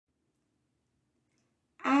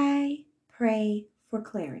pray for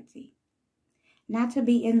clarity. Not to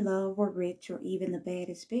be in love or rich or even the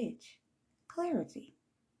baddest bitch. Clarity.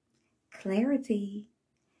 Clarity.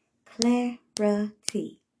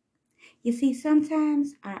 Clarity. You see,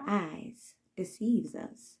 sometimes our eyes deceives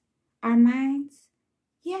us. Our minds,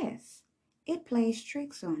 yes, it plays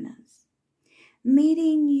tricks on us.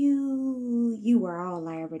 Meeting you, you were all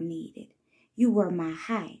I ever needed. You were my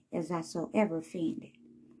height as I so ever fended.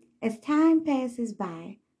 As time passes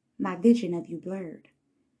by, my vision of you blurred.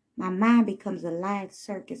 My mind becomes a live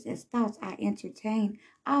circus as thoughts I entertain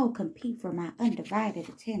all compete for my undivided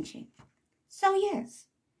attention. So yes,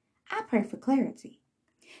 I pray for clarity.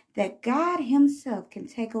 That God himself can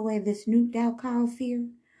take away this new doubt called fear,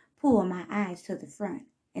 pull my eyes to the front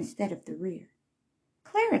instead of the rear.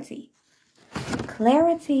 Clarity.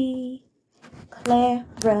 Clarity.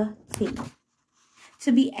 Clarity.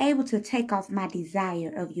 To be able to take off my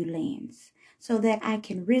desire of you lens so that I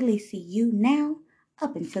can really see you now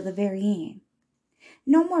up until the very end.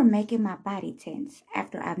 No more making my body tense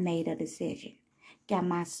after I've made a decision. Got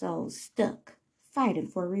my soul stuck, fighting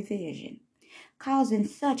for revision, causing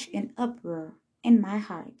such an uproar in my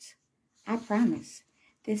heart. I promise,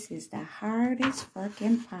 this is the hardest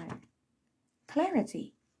fucking part.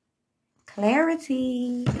 Clarity.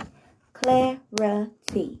 Clarity.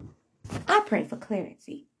 Clarity. I pray for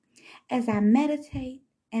clarity as I meditate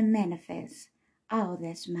and manifest all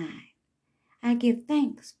that's mine. I give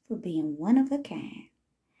thanks for being one of a kind.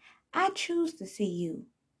 I choose to see you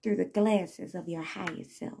through the glasses of your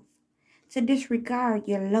highest self, to disregard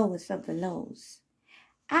your lowest of the lows.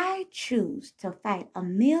 I choose to fight a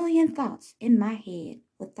million thoughts in my head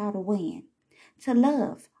without a win, to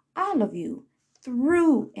love all of you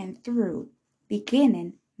through and through,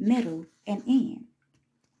 beginning, middle, and end.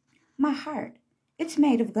 My heart, it's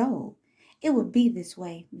made of gold. It would be this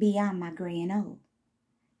way beyond my gray and old.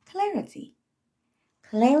 Clarity.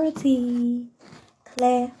 Clarity.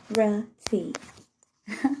 Clarity.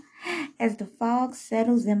 As the fog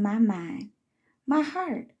settles in my mind, my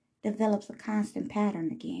heart develops a constant pattern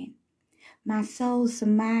again. My soul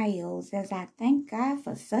smiles as I thank God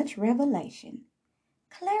for such revelation.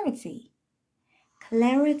 Clarity.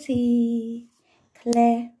 Clarity.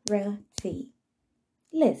 Clarity.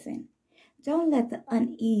 Listen, don't let the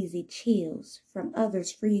uneasy chills from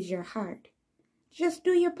others freeze your heart. Just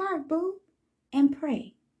do your part, boo, and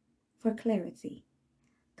pray for clarity.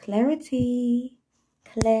 Clarity.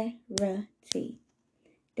 Clarity.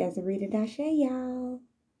 Desiree Dashe, y'all.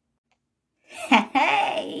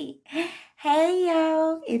 Hey, hey,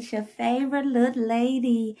 y'all. It's your favorite little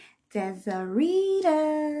lady, Desiree.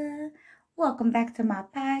 Welcome back to my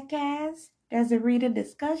podcast, Desiree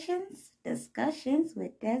Discussions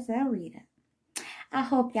with Desiree. I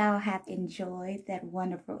hope y'all have enjoyed that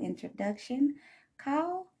wonderful introduction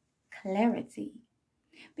called Clarity.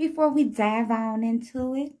 Before we dive on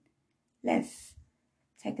into it, let's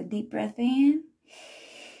take a deep breath in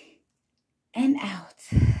and out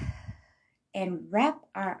and wrap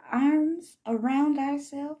our arms around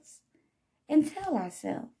ourselves and tell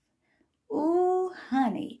ourselves, ooh,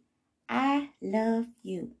 honey, I love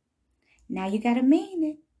you. Now you gotta mean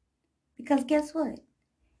it, because guess what?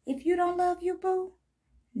 If you don't love you, boo,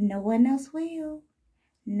 no one else will.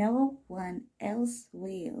 No one else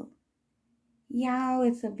will. Y'all,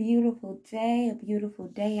 it's a beautiful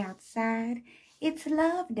day outside. It's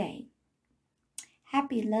Love Day.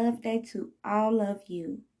 Happy Love Day to all of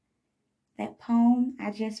you. That poem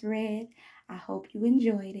I just read, I hope you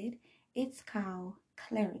enjoyed it. It's called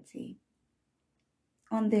Clarity.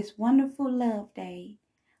 On this wonderful Love Day,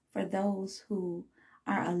 for those who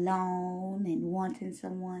are alone and wanting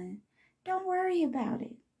someone, don't worry about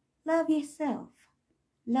it. Love yourself.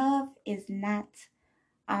 Love is not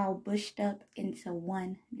all bushed up into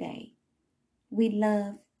one day. We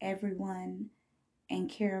love everyone and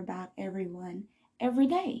care about everyone every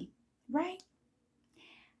day, right?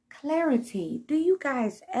 Clarity. Do you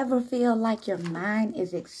guys ever feel like your mind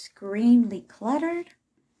is extremely cluttered?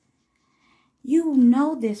 You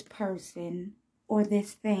know this person or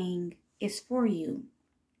this thing is for you,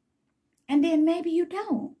 and then maybe you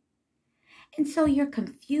don't. And so you're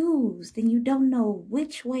confused and you don't know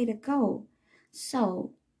which way to go.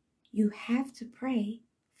 So you have to pray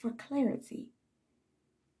for clarity.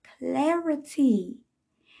 Clarity.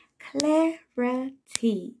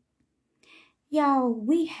 Clarity. Y'all,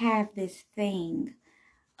 we have this thing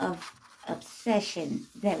of obsession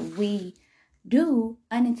that we do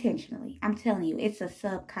unintentionally. I'm telling you, it's a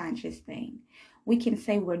subconscious thing. We can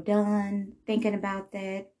say we're done thinking about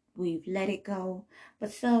that. We've let it go.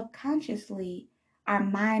 But subconsciously, our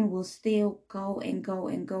mind will still go and go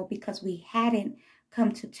and go because we hadn't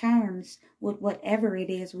come to terms with whatever it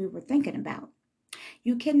is we were thinking about.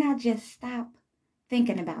 You cannot just stop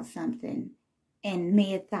thinking about something in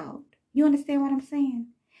mid thought. You understand what I'm saying?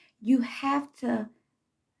 You have to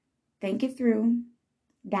think it through,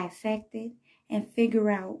 dissect it, and figure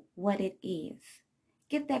out what it is.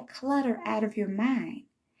 Get that clutter out of your mind.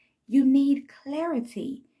 You need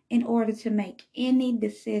clarity in order to make any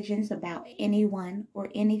decisions about anyone or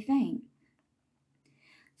anything.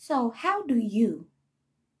 So, how do you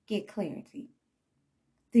get clarity?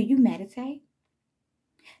 Do you meditate?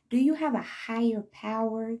 Do you have a higher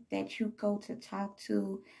power that you go to talk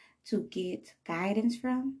to get guidance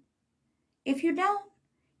from? If you don't,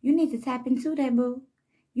 you need to tap into that, boo.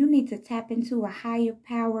 You need to tap into a higher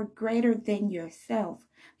power greater than yourself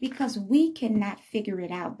because we cannot figure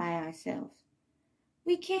it out by ourselves.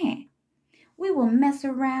 We can't. We will mess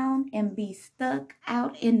around and be stuck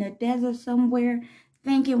out in the desert somewhere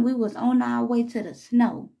thinking we was on our way to the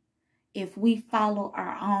snow if we follow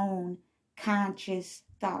our own conscious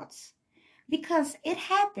thoughts. Because it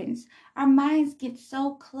happens. Our minds get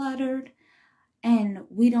so cluttered and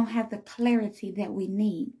we don't have the clarity that we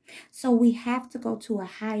need. So we have to go to a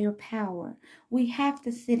higher power. We have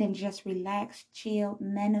to sit and just relax, chill,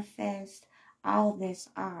 manifest all this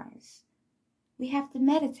ours. We have to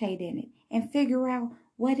meditate in it and figure out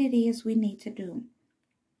what it is we need to do.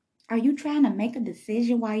 Are you trying to make a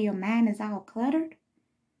decision while your mind is all cluttered?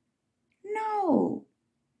 No.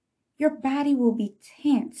 Your body will be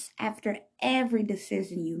tense after every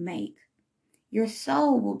decision you make. Your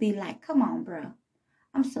soul will be like, come on, bro.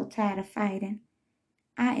 I'm so tired of fighting.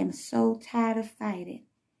 I am so tired of fighting.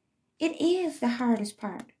 It is the hardest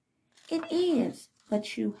part. It is.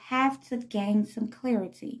 But you have to gain some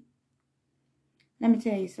clarity. Let me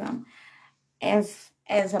tell you something. As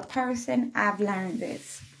a person, I've learned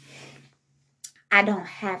this. I don't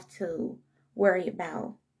have to worry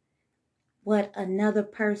about what another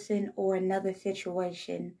person or another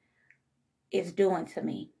situation is doing to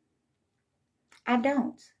me. I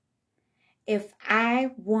don't. If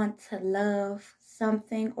I want to love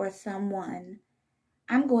something or someone,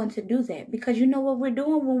 I'm going to do that. Because you know what we're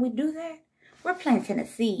doing when we do that? We're planting a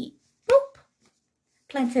seed. Boop.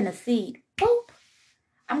 Planting a seed. Boop.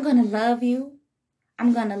 I'm going to love you.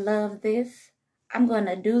 I'm going to love this. I'm going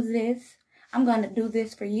to do this. I'm going to do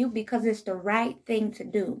this for you because it's the right thing to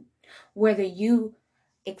do. Whether you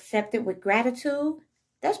accept it with gratitude,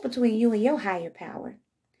 that's between you and your higher power.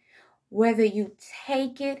 Whether you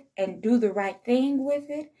take it and do the right thing with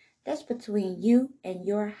it, that's between you and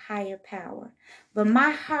your higher power. But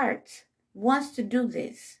my heart wants to do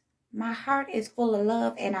this. My heart is full of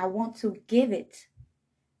love and I want to give it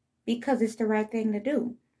because it's the right thing to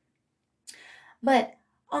do. But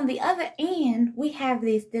on the other end, we have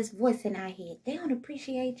this voice in our head. They don't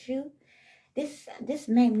appreciate you. This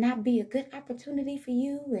may not be a good opportunity for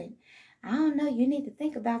you. And I don't know, you need to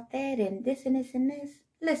think about that and this and this and this.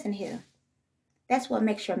 Listen here. That's what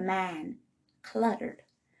makes your mind cluttered.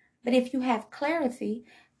 But if you have clarity,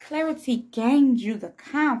 clarity gains you the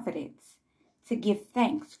confidence to give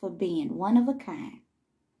thanks for being one of a kind.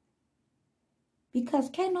 Because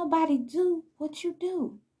can't nobody do what you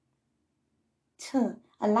do.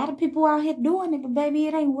 A lot of people out here doing it, but baby,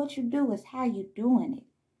 it ain't what you do, it's how you doing it.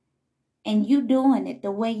 And you doing it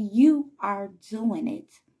the way you are doing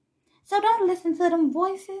it. So don't listen to them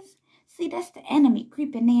voices. See, that's the enemy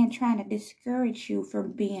creeping in trying to discourage you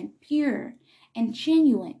from being pure and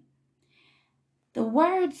genuine. The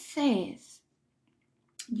word says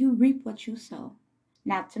you reap what you sow.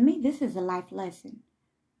 Now, to me, this is a life lesson,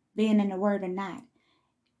 being in the word or not.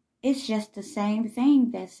 It's just the same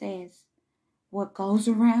thing that says what goes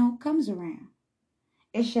around comes around.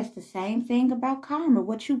 It's just the same thing about karma.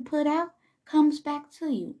 What you put out comes back to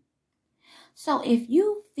you. So if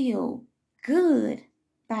you feel good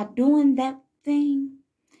by doing that thing,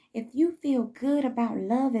 if you feel good about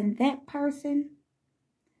loving that person,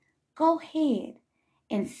 go ahead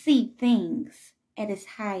and see things at its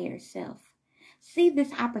higher self. See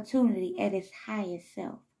this opportunity at its highest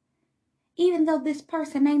self. Even though this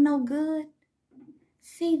person ain't no good,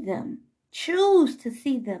 see them. Choose to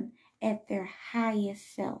see them at their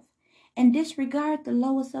highest self. And disregard the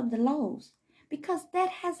lowest of the lows. Because that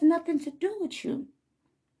has nothing to do with you.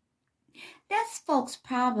 That's folks'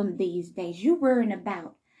 problem these days. You worrying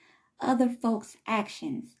about other folks'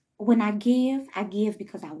 actions. When I give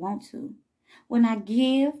because I want to. When I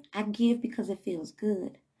give because it feels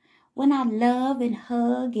good. When I love and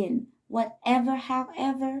hug and whatever,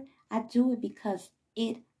 however, I do it because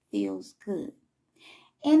it feels good.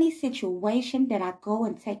 Any situation that I go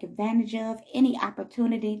and take advantage of, any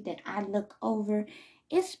opportunity that I look over,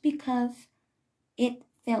 it's because it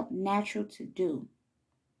felt natural to do.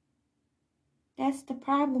 That's the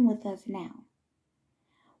problem with us now.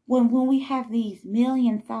 When we have these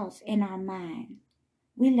million thoughts in our mind,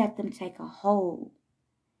 we let them take a hold.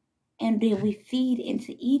 And then we feed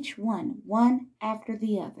into each one after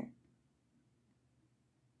the other.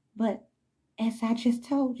 But as I just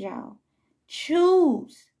told y'all,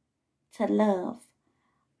 choose to love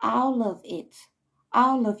all of it,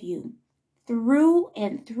 all of you, through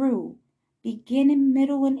and through, beginning,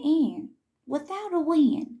 middle, and end, without a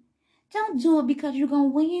win. Don't do it because you're going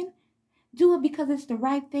to win. Do it because it's the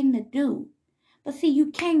right thing to do. But see,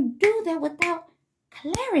 you can't do that without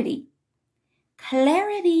clarity.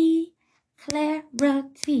 Clarity.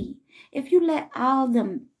 Clarity. If you let all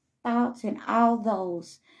them thoughts and all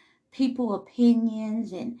those people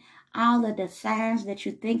opinions and all of the signs that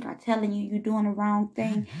you think are telling you you're doing the wrong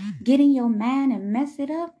thing get in your mind and mess it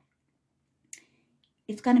up,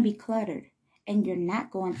 it's going to be cluttered and you're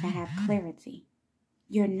not going to have clarity.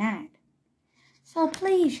 You're not. So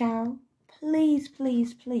please, y'all, please,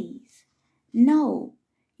 please, please, know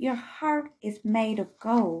your heart is made of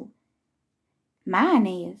gold. Mine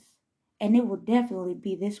is, and it will definitely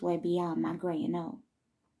be this way beyond my graying old.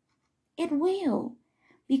 It will,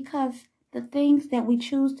 because the things that we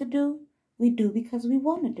choose to do, we do because we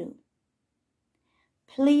want to do.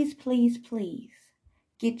 Please, please, please,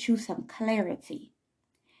 get you some clarity.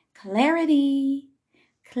 Clarity,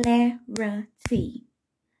 clarity.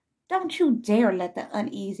 Don't you dare let the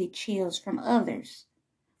uneasy chills from others,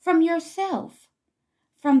 from yourself,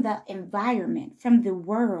 from the environment, from the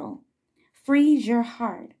world, freeze your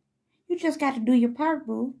heart. You just got to do your part,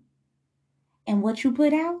 boo. And what you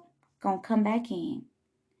put out, gonna come back in.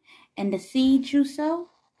 And the seed you sow,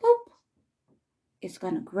 boop, it's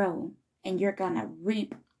gonna grow. And you're gonna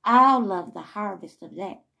reap all of the harvest of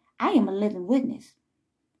that. I am a living witness.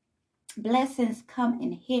 Blessings come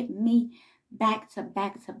and hit me back to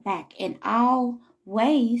back to back in all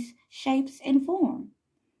ways, shapes, and form.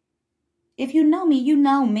 If you know me, you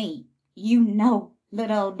know me. You know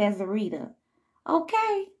little old Desirita.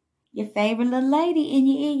 Okay, your favorite little lady in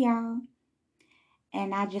your ear, y'all.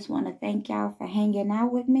 And I just want to thank y'all for hanging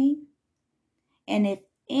out with me. And if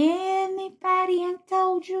anybody ain't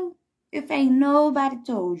told you, if ain't nobody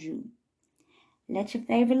told you, let your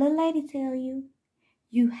favorite little lady tell you,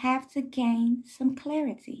 you have to gain some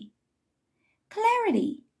clarity.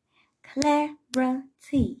 Clarity.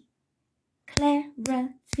 Clarity.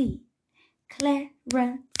 Clarity.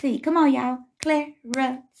 Clarity. Come on, y'all.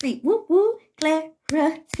 Clarity. Woo woo.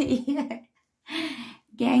 Clarity.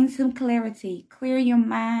 Gain some clarity. Clear your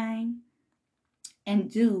mind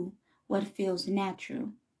and do what feels natural.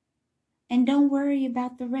 And don't worry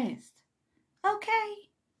about the rest. Okay.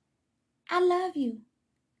 I love you.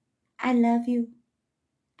 I love you.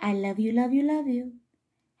 I love you, love you, love you.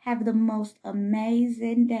 Have the most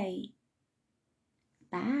amazing day.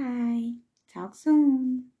 Bye. Talk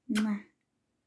soon. Mwah.